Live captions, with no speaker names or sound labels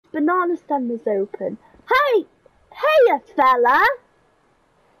banana stand was open. Hey, hey, fella!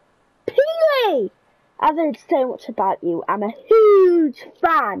 Peely! I've heard so much about you. I'm a huge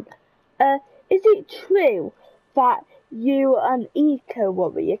fan. Is it true that you are an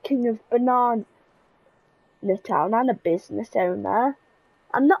eco-warrior, king of Banana Town, and a business owner?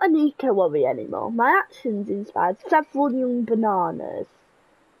 I'm not an eco-warrior anymore. My actions inspired several young bananas.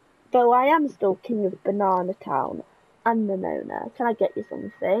 Though I am still king of Banana Town and an owner. Can I get you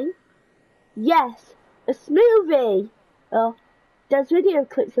something? Yes, a smoothie! There's video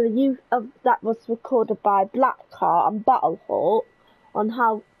clips of that was recorded by Blackheart and Battlehawk on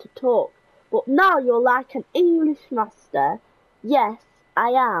how to talk. But now you're like an English master. Yes,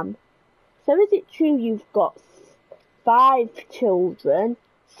 I am. So is it true you've got 5 children?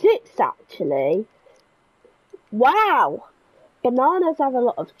 6 actually. Wow! Bananas have a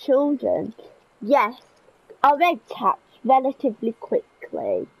lot of children. Yes, our eggs hatch relatively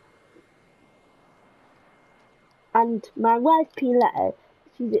quickly. And my wife Piletta,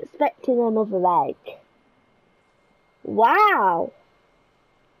 she's expecting another egg. Wow!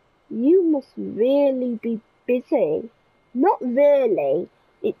 You must really be busy. Not really.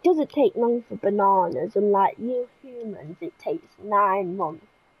 It doesn't take long for bananas, unlike you humans, it takes 9 months.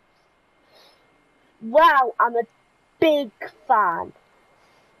 Wow, I'm a big fan.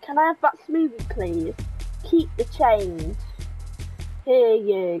 Can I have that smoothie, please? Keep the change. Here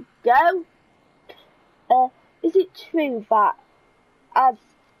you go. Is it true that as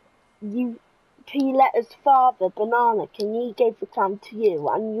you Piletta's father, Banana King, he gave the crown to you,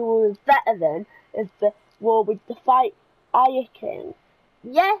 and you were a veteran of the war with the Fire King?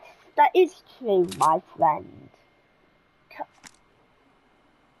 Yes, that is true, my friend.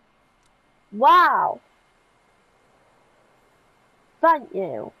 Wow! Thank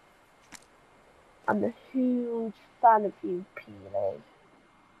you. I'm a huge fan of you, Peely.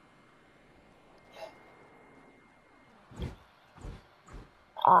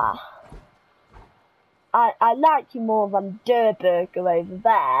 I like you more than Durburger over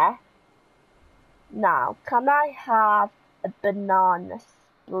there. Now, can I have a banana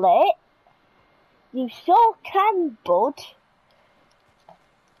split? You sure can, bud.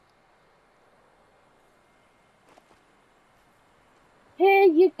 Here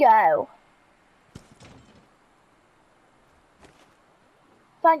you go.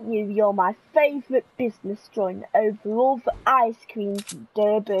 Thank you, you're my favourite business joint over all the ice creams,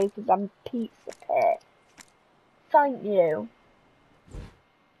 Durburgers and Pizza Pit. Thank you.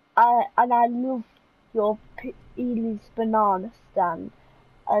 I love your Peely's banana stand.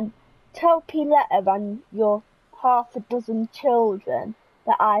 And tell Piletta and your half a dozen children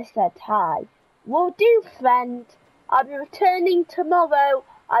that I said hi. Will do, friend. I'll be returning tomorrow.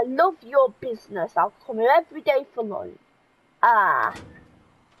 I love your business. I'll come here every day for lunch.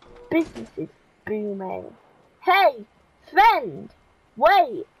 Business is booming. Hey, friend,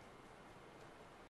 wait.